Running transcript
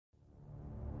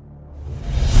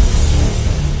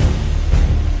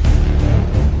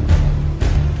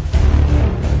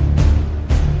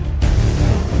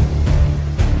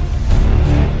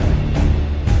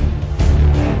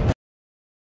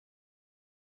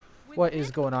What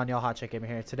is going on, y'all? Hot Chick Gamer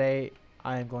here. Today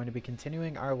I am going to be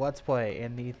continuing our Let's Play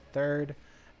in the third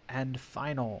and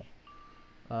final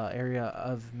area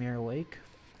of Mirror Lake.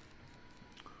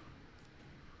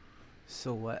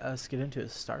 So let us get into it.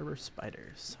 Starburst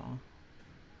spiders, huh?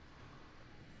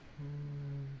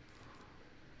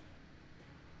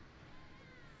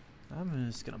 I'm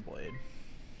just gonna blade.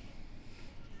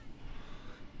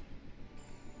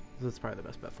 That's probably the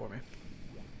best bet for me.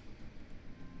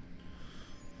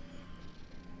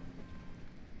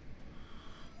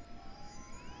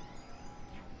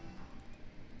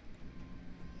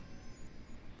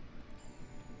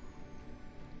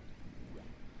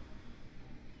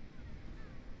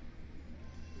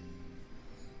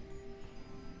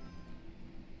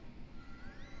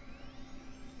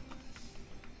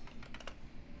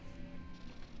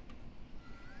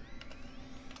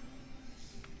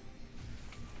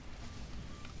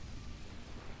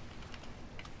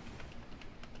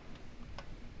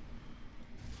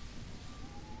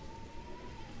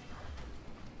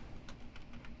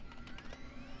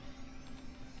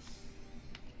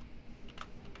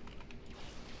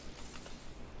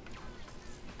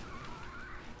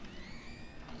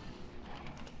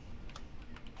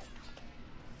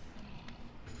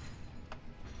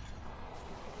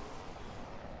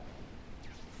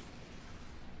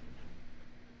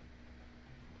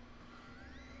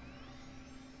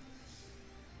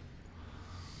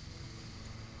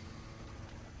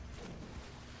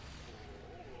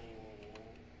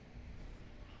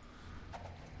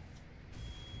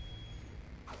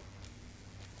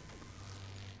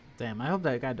 Damn, I hope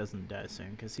that guy doesn't die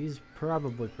soon, because he's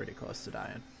probably pretty close to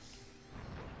dying.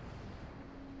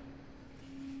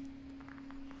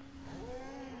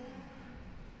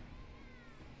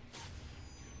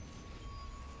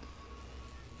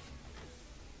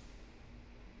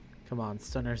 Come on,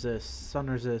 stun resist, stun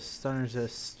resist, stun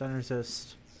resist, stun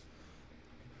resist.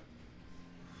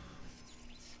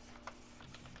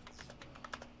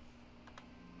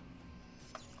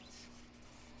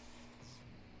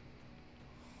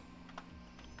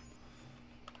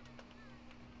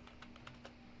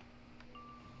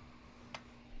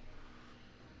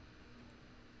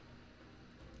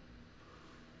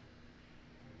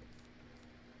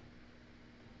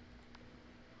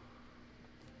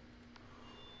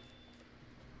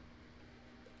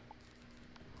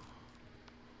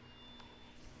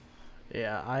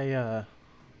 Yeah,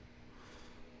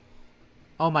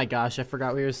 oh my gosh, I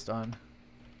forgot we were stunned.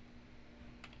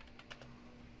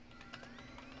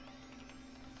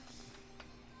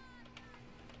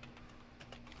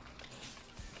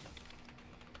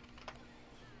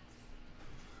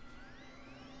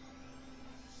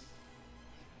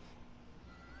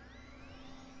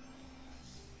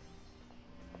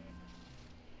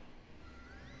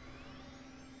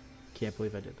 Can't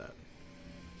believe I did that.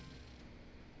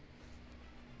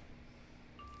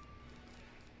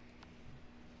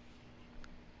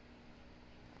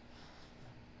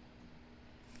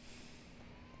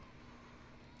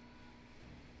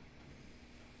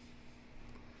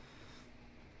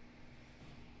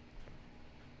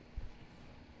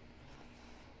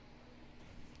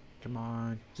 Come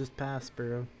on, just pass,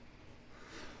 bro.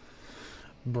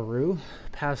 Brew?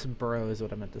 Pass bro is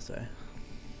what I meant to say.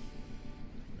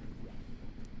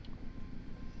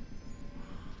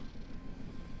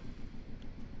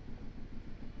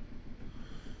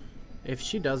 If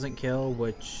she doesn't kill,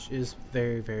 which is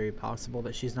very, very possible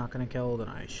that she's not going to kill, then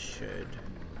I should.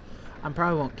 I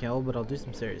probably won't kill, but I'll do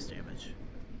some serious damage.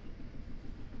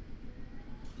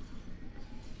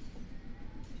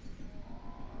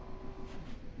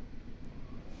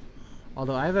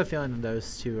 Although I have a feeling that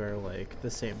those two are like the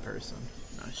same person.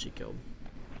 No, she killed.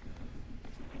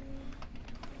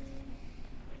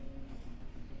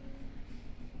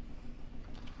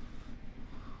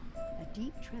 A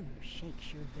deep tremor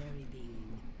shakes your very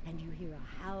being, and you hear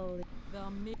a howl.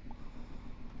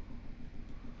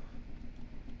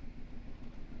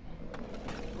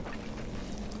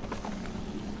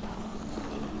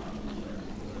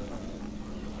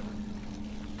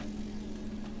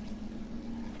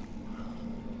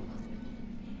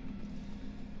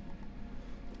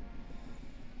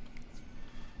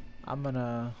 I'm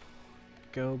gonna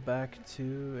go back to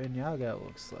Inyaga, it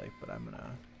looks like, but I'm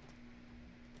gonna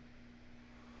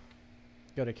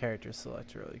go to character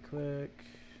select really quick.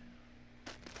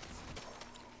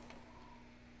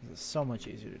 This is so much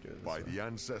easier to do this By way. the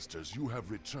ancestors, you have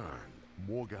returned.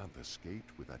 Morganth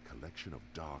escaped with that collection of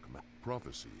dark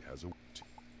prophecy has a...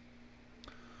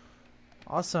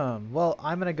 Awesome. Well,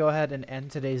 I'm going to go ahead and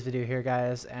end today's video here,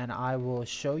 guys, and I will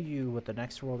show you what the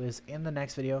next world is in the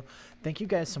next video. Thank you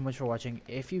guys so much for watching.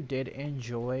 If you did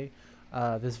enjoy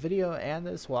this video and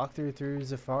this walkthrough through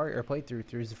Zafaria, or playthrough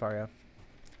through Zafaria,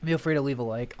 feel free to leave a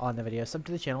like on the video. Sub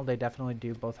to the channel. They definitely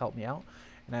do both help me out.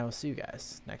 And I will see you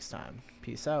guys next time.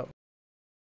 Peace out.